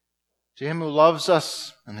To him who loves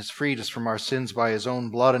us and has freed us from our sins by his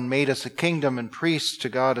own blood and made us a kingdom and priests to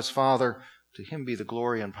God his Father, to him be the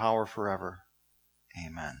glory and power forever.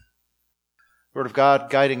 Amen. The Word of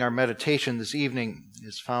God guiding our meditation this evening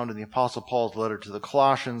is found in the Apostle Paul's letter to the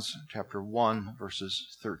Colossians, chapter 1,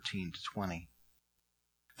 verses 13 to 20.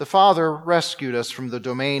 The Father rescued us from the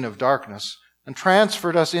domain of darkness and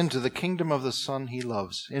transferred us into the kingdom of the Son he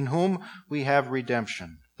loves, in whom we have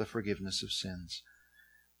redemption, the forgiveness of sins.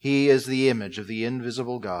 He is the image of the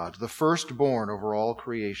invisible God, the firstborn over all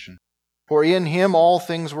creation. For in him all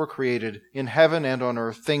things were created, in heaven and on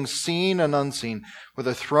earth, things seen and unseen,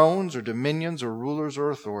 whether thrones or dominions or rulers or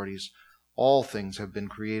authorities. All things have been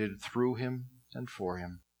created through him and for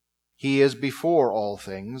him. He is before all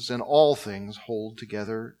things, and all things hold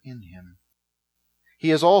together in him. He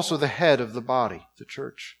is also the head of the body, the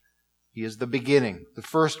church. He is the beginning, the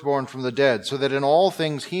firstborn from the dead, so that in all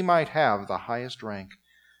things he might have the highest rank.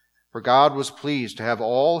 For God was pleased to have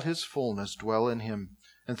all his fullness dwell in him,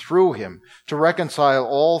 and through him to reconcile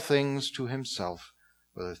all things to himself,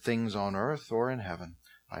 whether things on earth or in heaven,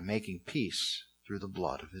 by making peace through the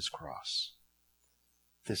blood of his cross.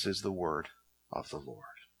 This is the word of the Lord.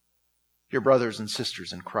 Dear brothers and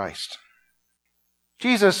sisters in Christ,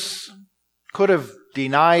 Jesus could have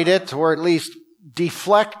denied it, or at least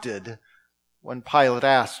deflected, when Pilate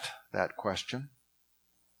asked that question.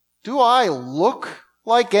 Do I look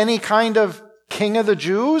like any kind of king of the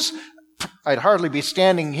Jews? I'd hardly be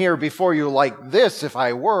standing here before you like this if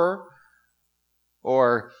I were.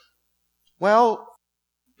 Or, well,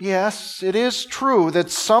 yes, it is true that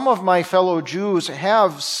some of my fellow Jews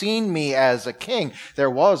have seen me as a king. There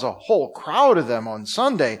was a whole crowd of them on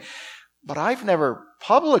Sunday, but I've never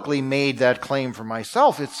publicly made that claim for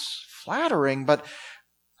myself. It's flattering, but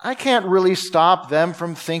I can't really stop them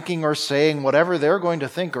from thinking or saying whatever they're going to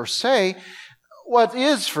think or say. What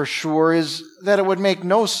is for sure is that it would make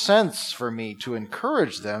no sense for me to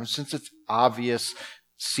encourage them, since it's obvious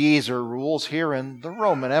Caesar rules here and the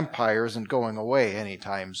Roman Empire isn't going away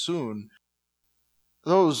anytime soon.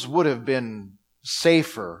 Those would have been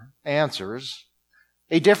safer answers.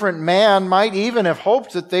 A different man might even have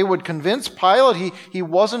hoped that they would convince Pilate he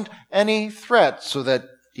wasn't any threat, so that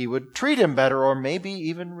he would treat him better or maybe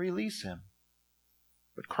even release him.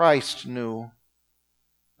 But Christ knew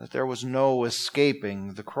that there was no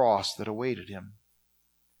escaping the cross that awaited him.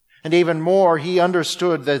 And even more, he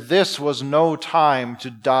understood that this was no time to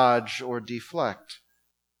dodge or deflect.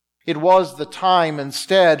 It was the time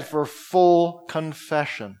instead for full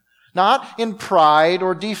confession, not in pride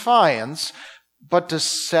or defiance, but to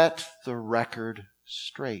set the record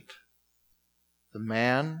straight. The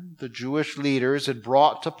man the Jewish leaders had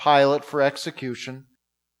brought to Pilate for execution,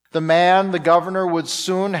 the man the governor would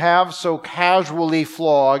soon have so casually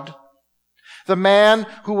flogged, the man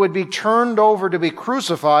who would be turned over to be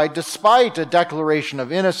crucified despite a declaration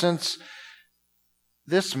of innocence,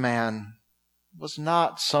 this man was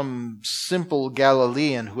not some simple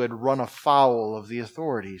Galilean who had run afoul of the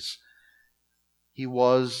authorities. He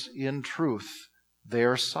was, in truth,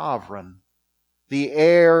 their sovereign, the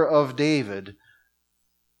heir of David,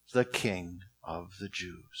 the King of the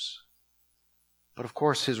Jews. But of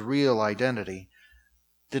course, his real identity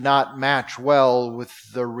did not match well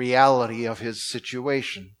with the reality of his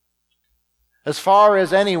situation. As far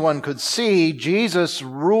as anyone could see, Jesus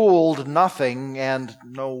ruled nothing and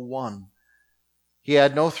no one. He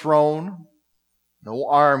had no throne, no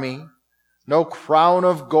army, no crown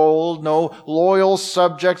of gold, no loyal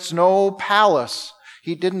subjects, no palace.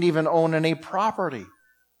 He didn't even own any property.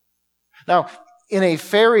 Now, in a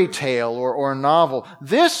fairy tale or novel,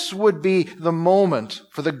 this would be the moment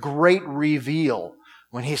for the great reveal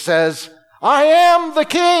when he says, "I am the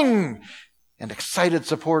king!" And excited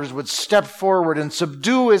supporters would step forward and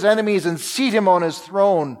subdue his enemies and seat him on his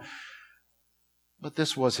throne. But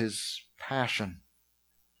this was his passion.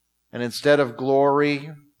 And instead of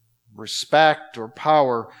glory, respect, or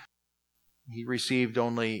power, he received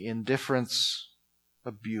only indifference,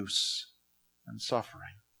 abuse, and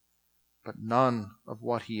suffering. But none of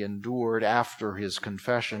what he endured after his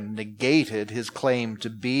confession negated his claim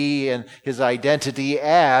to be and his identity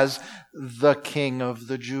as the King of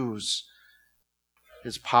the Jews.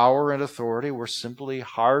 His power and authority were simply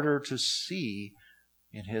harder to see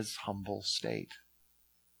in his humble state.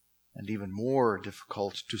 And even more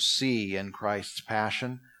difficult to see in Christ's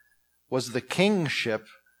passion was the kingship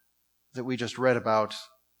that we just read about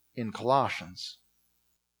in Colossians.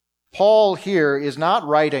 Paul here is not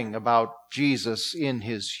writing about Jesus in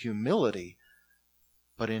his humility,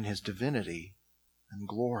 but in his divinity and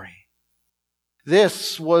glory.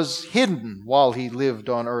 This was hidden while he lived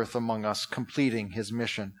on earth among us, completing his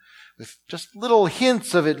mission, with just little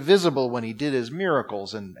hints of it visible when he did his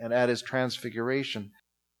miracles and at his transfiguration.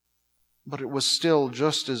 But it was still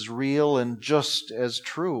just as real and just as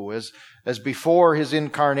true as before his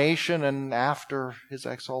incarnation and after his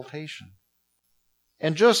exaltation.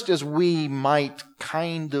 And just as we might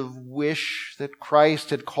kind of wish that Christ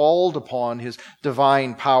had called upon his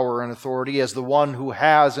divine power and authority as the one who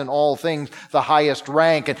has in all things the highest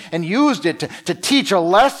rank and used it to teach a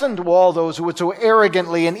lesson to all those who would so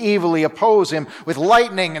arrogantly and evilly oppose him with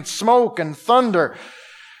lightning and smoke and thunder,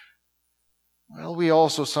 well, we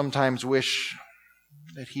also sometimes wish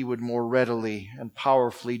that he would more readily and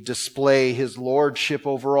powerfully display his lordship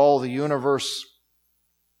over all the universe,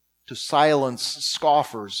 to silence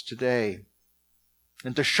scoffers today,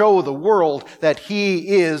 and to show the world that he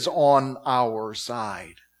is on our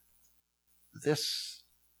side. This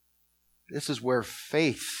is where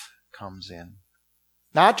faith comes in.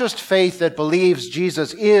 Not just faith that believes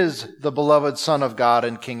Jesus is the beloved Son of God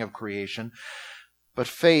and King of creation, but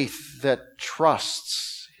faith that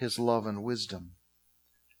trusts his love and wisdom.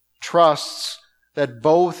 Trusts that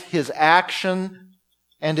both his action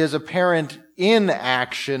and his apparent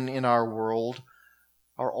inaction in our world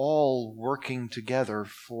are all working together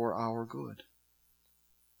for our good.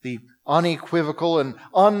 The unequivocal and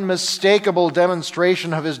unmistakable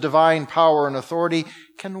demonstration of his divine power and authority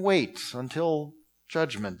can wait until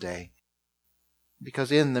Judgment Day,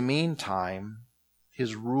 because in the meantime,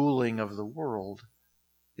 his ruling of the world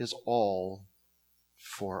is all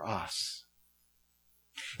for us.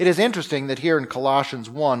 It is interesting that here in Colossians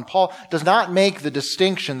 1, Paul does not make the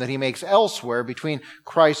distinction that he makes elsewhere between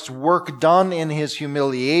Christ's work done in his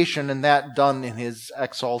humiliation and that done in his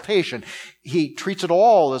exaltation. He treats it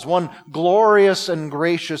all as one glorious and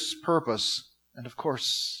gracious purpose. And of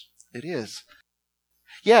course, it is.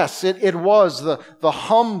 Yes, it was the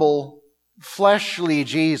humble, fleshly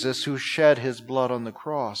Jesus who shed his blood on the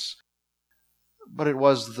cross. But it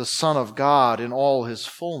was the Son of God in all his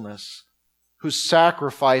fullness, whose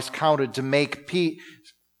sacrifice counted to make peace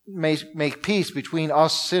between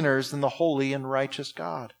us sinners and the holy and righteous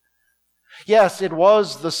God. Yes, it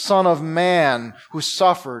was the Son of Man who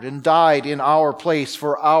suffered and died in our place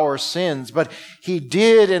for our sins, but he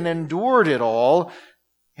did and endured it all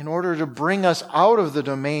in order to bring us out of the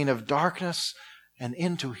domain of darkness and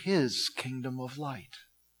into his kingdom of light.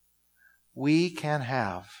 We can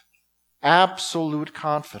have absolute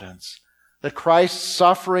confidence that Christ's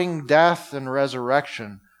suffering, death, and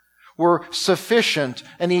resurrection were sufficient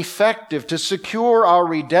and effective to secure our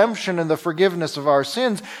redemption and the forgiveness of our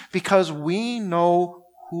sins, because we know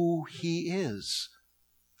who he is,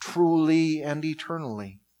 truly and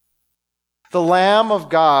eternally. The Lamb of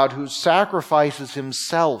God who sacrifices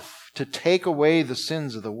himself to take away the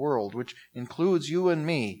sins of the world, which includes you and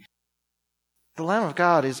me. The Lamb of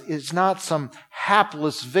God is not some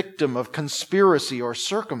hapless victim of conspiracy or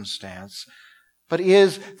circumstance, but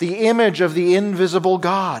is the image of the invisible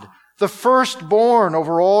God, the firstborn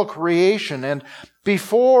over all creation, and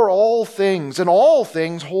before all things, and all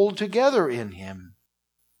things hold together in him.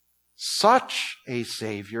 Such a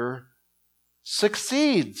Savior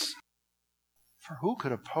succeeds. For who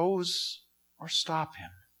could oppose or stop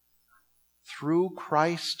him? Through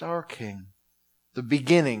Christ our King, the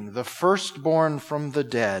beginning, the firstborn from the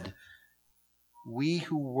dead, we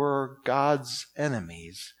who were God's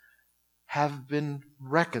enemies have been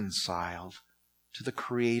reconciled to the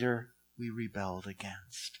Creator we rebelled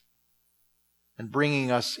against. And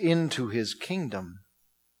bringing us into his kingdom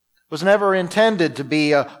was never intended to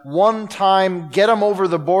be a one-time get 'em over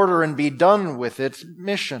the border and be done with it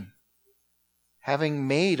mission. Having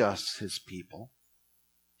made us his people,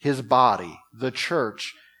 his body, the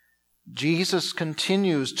church, Jesus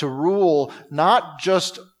continues to rule not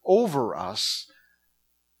just over us,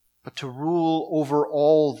 but to rule over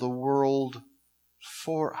all the world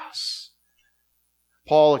for us.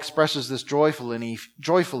 Paul expresses this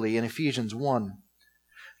joyfully in Ephesians 1.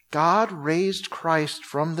 God raised Christ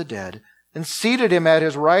from the dead and seated him at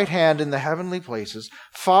his right hand in the heavenly places,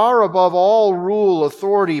 far above all rule,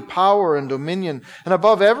 authority, power, and dominion, and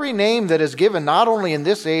above every name that is given, not only in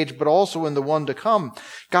this age, but also in the one to come.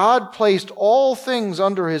 God placed all things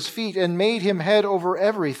under his feet and made him head over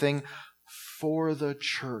everything for the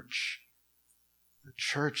church. The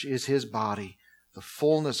church is his body, the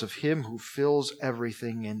fullness of him who fills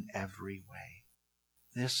everything in every way.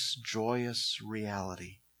 This joyous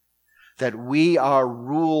reality that we are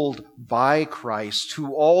ruled by Christ,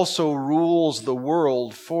 who also rules the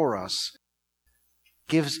world for us,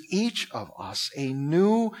 gives each of us a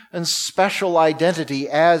new and special identity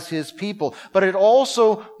as his people, but it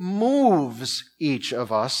also moves each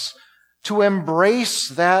of us to embrace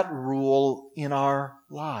that rule in our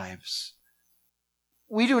lives.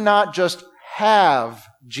 We do not just have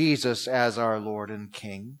Jesus as our Lord and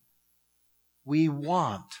King. We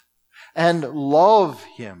want and love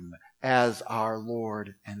him as our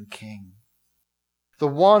Lord and King. The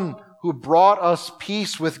one who brought us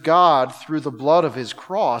peace with God through the blood of his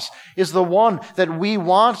cross is the one that we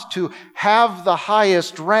want to have the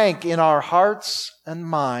highest rank in our hearts and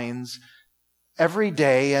minds every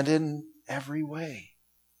day and in every way.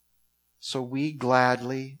 So we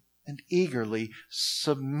gladly and eagerly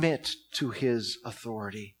submit to his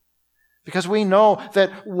authority, because we know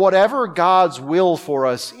that whatever God's will for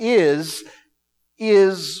us is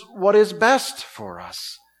what is best for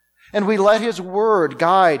us. And we let his word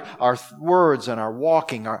guide our words and our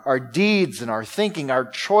walking, our deeds and our thinking, our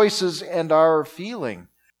choices and our feeling.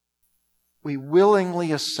 We willingly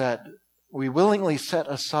set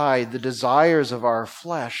aside the desires of our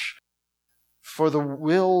flesh for the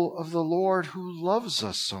will of the Lord who loves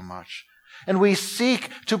us so much. And we seek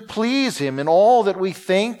to please him in all that we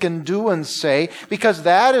think and do and say, because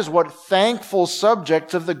that is what thankful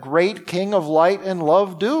subjects of the great King of light and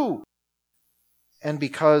love do. And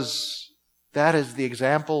because that is the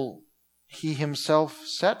example he himself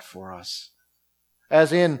set for us.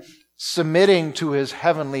 As in submitting to his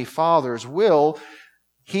heavenly Father's will,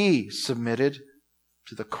 he submitted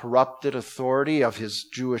to the corrupted authority of his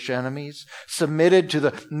Jewish enemies, submitted to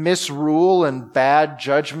the misrule and bad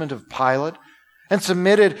judgment of Pilate, and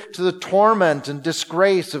submitted to the torment and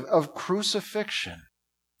disgrace of crucifixion,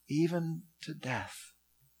 even to death.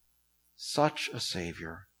 Such a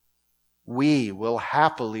Savior we will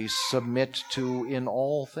happily submit to in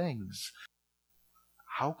all things.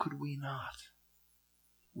 How could we not?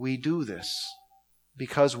 We do this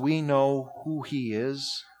because we know who he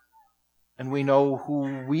is and we know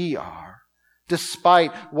who we are,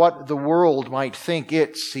 despite what the world might think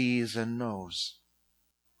it sees and knows.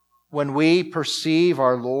 When we perceive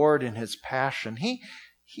our Lord in his passion,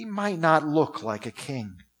 he might not look like a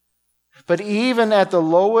king. But even at the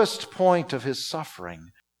lowest point of his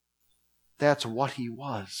suffering, that's what he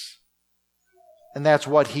was. And that's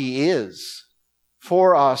what he is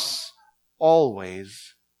for us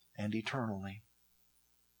always and eternally.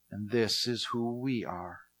 And this is who we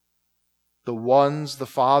are. The ones the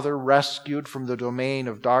Father rescued from the domain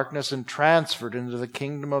of darkness and transferred into the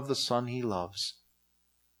kingdom of the Son he loves.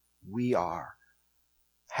 We are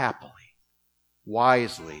happily,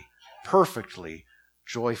 wisely, perfectly,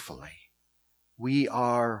 joyfully. We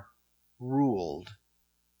are ruled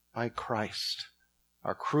by Christ,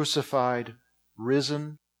 our crucified,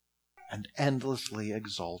 risen, and endlessly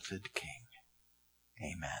exalted King.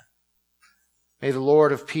 Amen. May the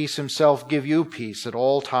Lord of peace himself give you peace at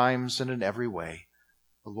all times and in every way.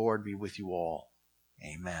 The Lord be with you all.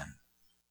 Amen.